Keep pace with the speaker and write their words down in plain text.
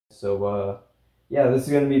So yeah, this is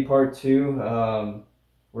going to be part 2.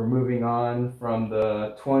 We're moving on from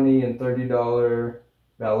the $20 and $30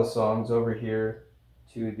 Balisongs over here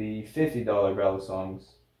to the $50 Balisongs.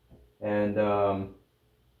 And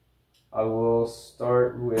I will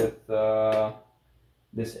start with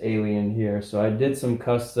this alien here. So I did some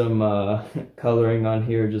custom coloring on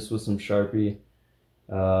here just with some Sharpie,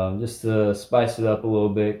 just to spice it up a little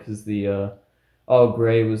bit, because the all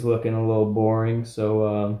gray was looking a little boring.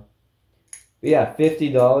 So but yeah,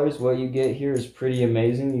 $50. What you get here is pretty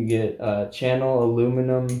amazing. You get channel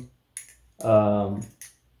aluminum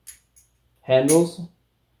handles.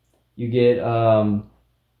 You get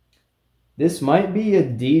this might be a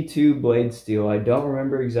D2 blade steel. I don't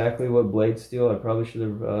remember exactly what blade steel. I probably should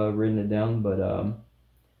have written it down, but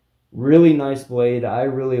really nice blade. I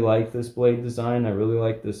really like this blade design. I really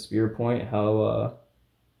like the spear point, how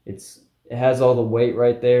it has all the weight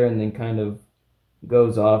right there and then kind of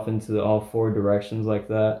goes off into all 4 directions like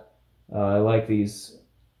that. I like these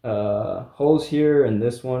holes here and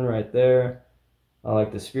this one right there. I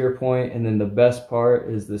like the spear point, and then the best part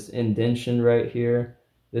is this indentation right here.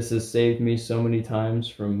 This has saved me so many times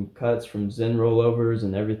from cuts from Zen rollovers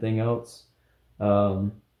and everything else.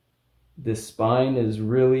 This spine is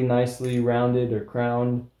really nicely rounded or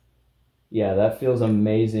crowned. Yeah, that feels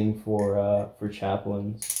amazing for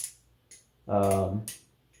chaplains.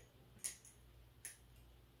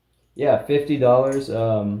 Yeah,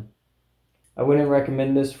 $50. I wouldn't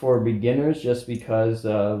recommend this for beginners just because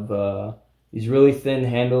of these really thin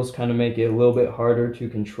handles kind of make it a little bit harder to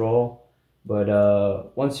control.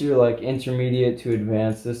 But once you're like intermediate to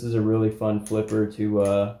advanced, this is a really fun flipper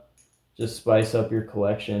to just spice up your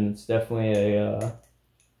collection. It's definitely a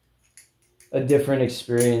different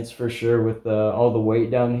experience for sure, with all the weight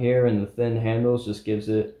down here, and the thin handles just gives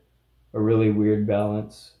it a really weird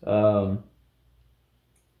balance.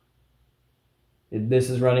 This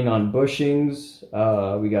is running on bushings.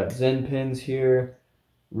 We got Zen pins here.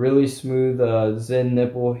 Really smooth Zen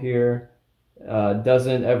nipple here.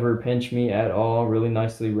 Doesn't ever pinch me at all. Really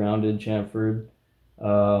nicely rounded chamfered.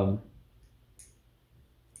 And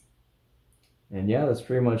yeah, that's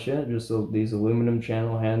pretty much it. Just these aluminum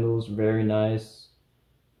channel handles, very nice.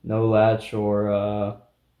 No latch or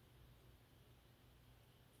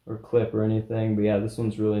clip or anything. But yeah, this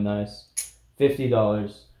one's really nice.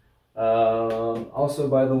 $50. Also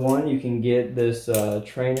by TheOne, you can get this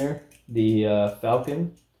trainer, the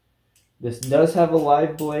Falcon. This does have a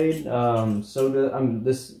live blade.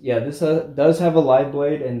 This does have a live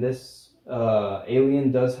blade, and this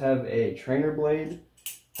alien does have a trainer blade.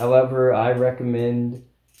 However, I recommend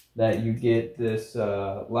that you get this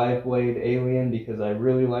live blade alien because I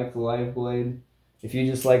really like the live blade. If you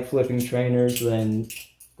just like flipping trainers, then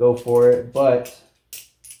go for it. But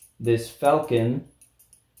this Falcon,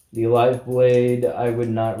 the live blade, I would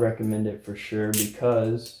not recommend it for sure,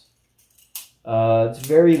 because it's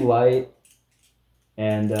very light,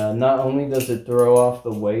 and not only does it throw off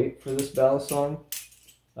the weight for this Balisong,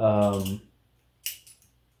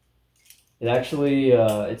 it actually,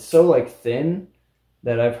 it's so like thin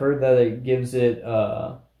that I've heard that it gives it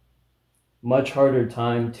much harder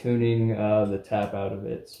time tuning the tap out of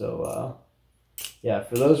it. So yeah,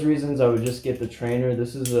 for those reasons, I would just get the trainer.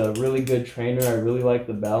 This is a really good trainer. I really like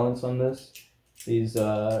the balance on this. These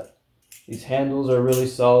handles are really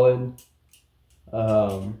solid.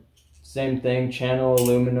 Same thing, channel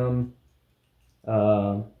aluminum.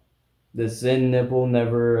 The Zen nipple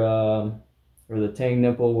never, or the Tang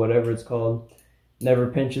nipple, whatever it's called, never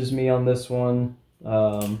pinches me on this one.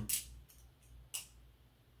 And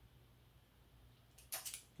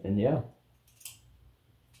yeah,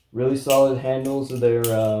 really solid handles. They're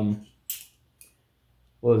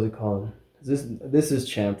what is it called? This is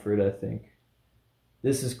chamfered, I think.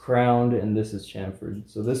 This is crowned and this is chamfered.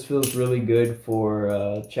 So this feels really good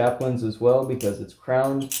for chaplains as well, because it's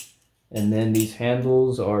crowned, and then these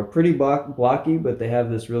handles are pretty blocky, but they have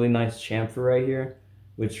this really nice chamfer right here,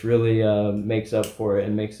 which really makes up for it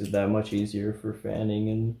and makes it that much easier for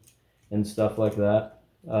fanning and stuff like that.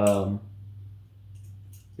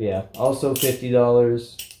 Yeah, also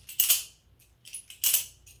 $50.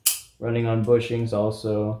 Running on bushings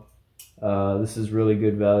also. This is really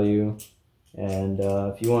good value. And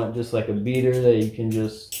if you want just like a beater that you can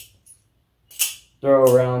just throw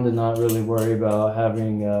around and not really worry about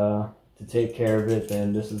having to take care of it,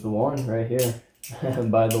 then this is the one right here.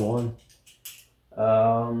 By TheOne.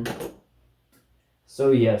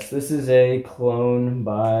 So yes, this is a clone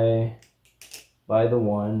by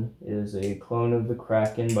TheOne. It is a clone of the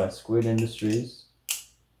Kraken by Squid Industries.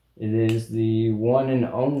 It is the one and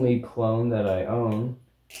only clone that I own.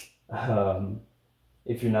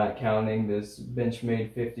 if you're not counting this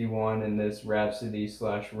Benchmade 51 and this Rhapsody /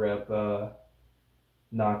 Rep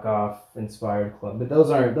knockoff inspired clone. But those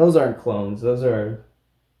aren't clones. Those are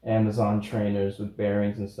Amazon trainers with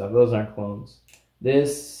bearings and stuff. Those aren't clones.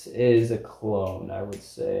 This is a clone, I would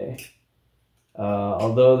say.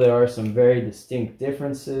 Although there are some very distinct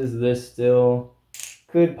differences, this still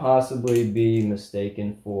could possibly be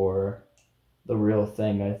mistaken for the real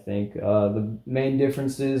thing, I think. The main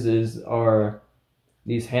differences are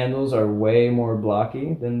these handles are way more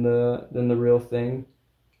blocky than the real thing.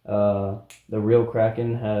 The real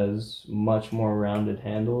Kraken has much more rounded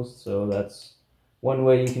handles, so that's one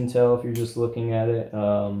way you can tell if you're just looking at it.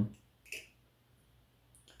 To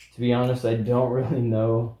be honest, I don't really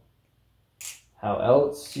know how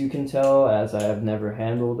else you can tell, as I have never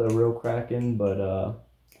handled a real Kraken, but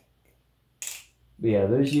yeah,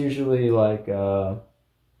 there's usually like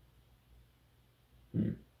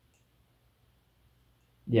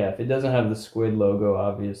yeah, if it doesn't have the squid logo,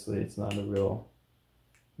 obviously it's not a real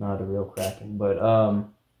Kraken. But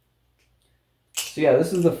so yeah,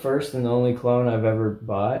 this is the first and only clone I've ever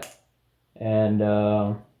bought, and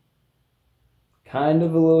kind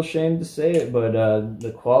of a little ashamed to say it, but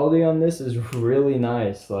the quality on this is really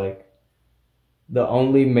nice. Like, the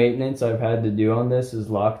only maintenance I've had to do on this is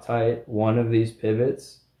Loctite one of these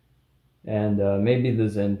pivots, and maybe the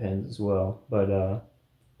Zen pins as well. But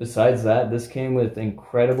besides that, this came with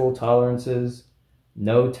incredible tolerances,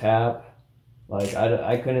 no tap. Like,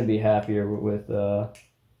 I couldn't be happier with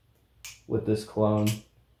this clone.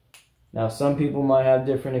 Now, some people might have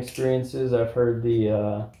different experiences. I've heard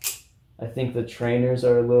I think the trainers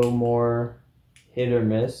are a little more hit or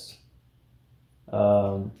miss.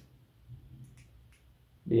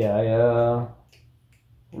 Yeah, I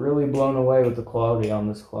really blown away with the quality on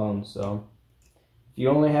this clone. So if you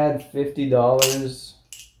only had $50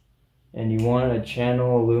 and you want a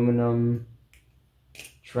channel aluminum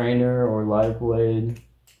trainer or live blade,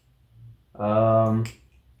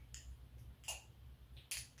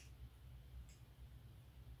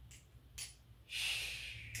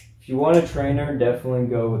 if you want a trainer, definitely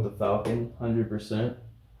go with the Falcon, 100%. If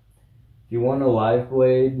you want a live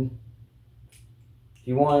blade, if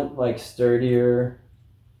you want like sturdier,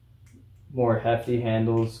 more hefty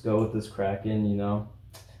handles, go with this Kraken, you know.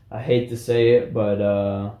 I hate to say it,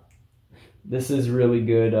 but this is really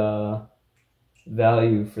good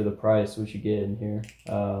value for the price what you get in here.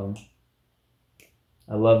 I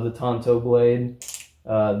love the Tonto blade.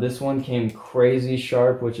 This one came crazy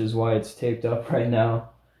sharp, which is why it's taped up right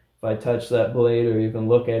now. If I touch that blade or even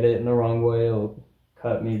look at it in the wrong way, it'll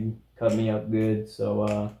cut me up good.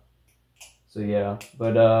 So yeah,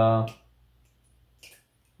 but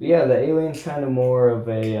yeah, the Alien's kind of more of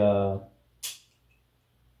a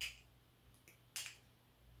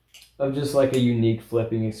of just like a unique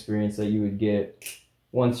flipping experience that you would get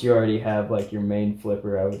once you already have like your main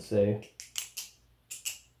flipper, I would say.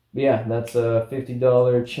 But yeah, that's a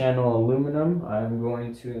 $50 channel aluminum. I'm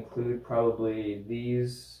going to include probably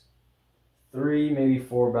these 3, maybe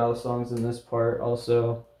 4 Balisongs in this part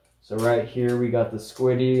also. So right here we got the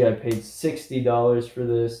Squiddy. I paid $60 for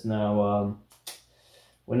this. Now,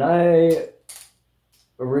 when I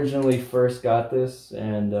originally first got this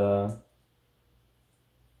and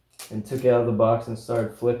took it out of the box and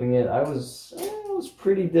started flipping it, I was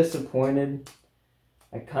pretty disappointed.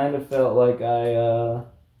 I kind of felt like I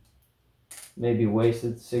maybe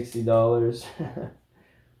wasted $60.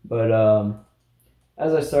 But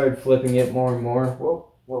as I started flipping it more and more,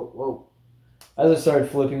 whoa. As I started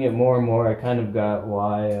flipping it more and more, I kind of got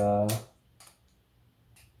why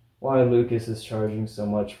Lucas is charging so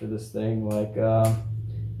much for this thing. Like,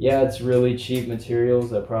 yeah, it's really cheap materials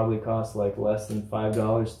that probably cost like less than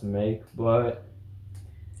 $5 to make, but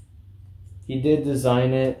he did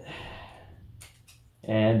design it,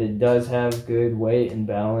 and it does have good weight and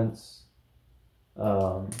balance.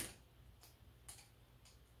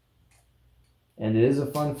 And it is a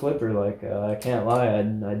fun flipper. Like, I can't lie,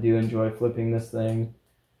 I do enjoy flipping this thing.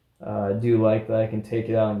 I do like that I can take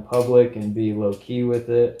it out in public and be low-key with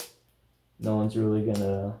it. No one's really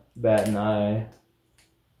gonna bat an eye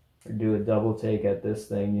or do a double take at this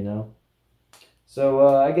thing, you know.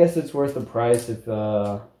 So I guess it's worth the price if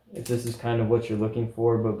this is kind of what you're looking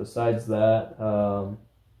for. But besides that,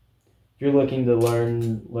 if you're looking to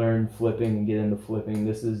learn flipping and get into flipping,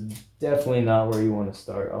 this is definitely not where you want to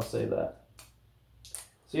start. I'll say that.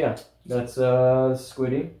 So yeah, that's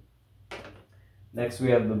Squiddy. Next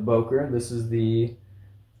we have the Boker. This is the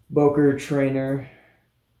Boker trainer,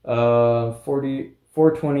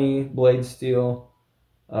 420 blade steel.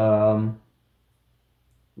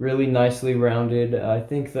 really nicely rounded. I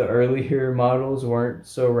think the earlier models weren't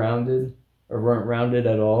so rounded, or weren't rounded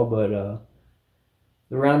at all, but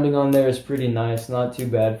the rounding on there is pretty nice, not too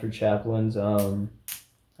bad for chaplains.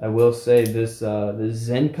 I will say this, the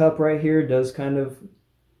Zen cup right here does kind of,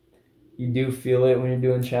 you do feel it when you're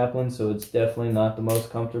doing chaplain, so it's definitely not the most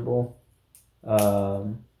comfortable.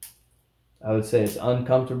 I would say it's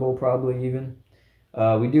uncomfortable, probably even.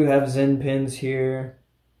 We do have Zen pins here.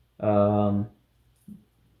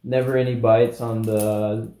 Never any bites on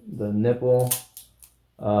the nipple.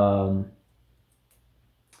 I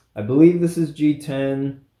believe this is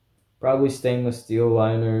G10, probably stainless steel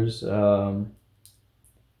liners.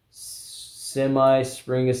 Semi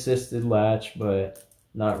spring assisted latch, but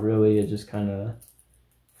not really. It just kind of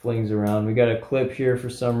flings around. We got a clip here for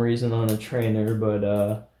some reason on a trainer, but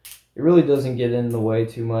it really doesn't get in the way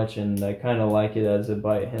too much, and I kind of like it as a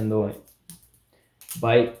bite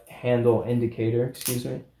handle indicator. Excuse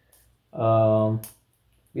me.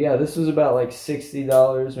 Yeah, this was about like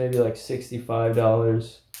 $60, maybe like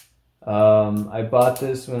 $65. I bought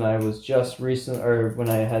this when I was when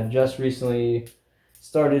I had just recently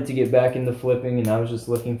started to get back into flipping, and I was just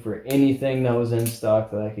looking for anything that was in stock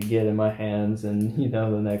that I could get in my hands, and you know,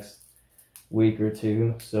 the next week or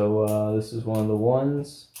two. So this is one of the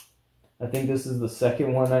ones. I think this is the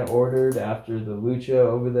second one I ordered after the Lucha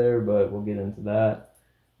over there, but we'll get into that.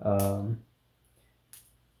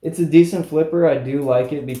 It's a decent flipper. I do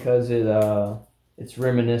like it because it's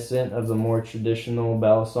reminiscent of the more traditional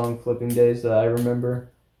Balisong flipping days that I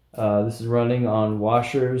remember. This is running on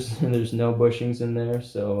washers, and there's no bushings in there,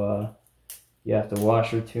 so you have to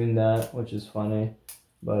washer tune that, which is funny.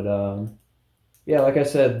 But yeah, like I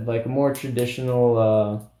said, like a more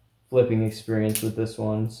traditional flipping experience with this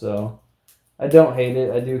one, so I don't hate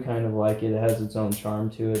it. I do kind of like it. It has its own charm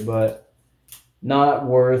to it, but not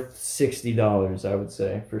worth $60, I would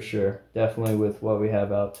say, for sure. Definitely with what we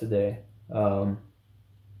have out today.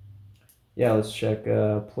 Yeah, let's check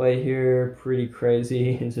play here. Pretty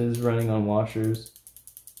crazy. It is running on washers.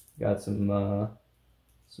 Got some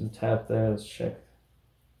tap there. Let's check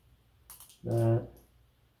that.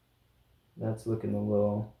 That's looking a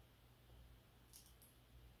little,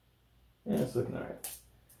 yeah, it's looking all right.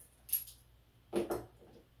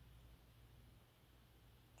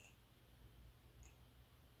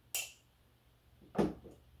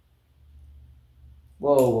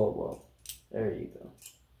 Whoa, whoa, whoa. There you go.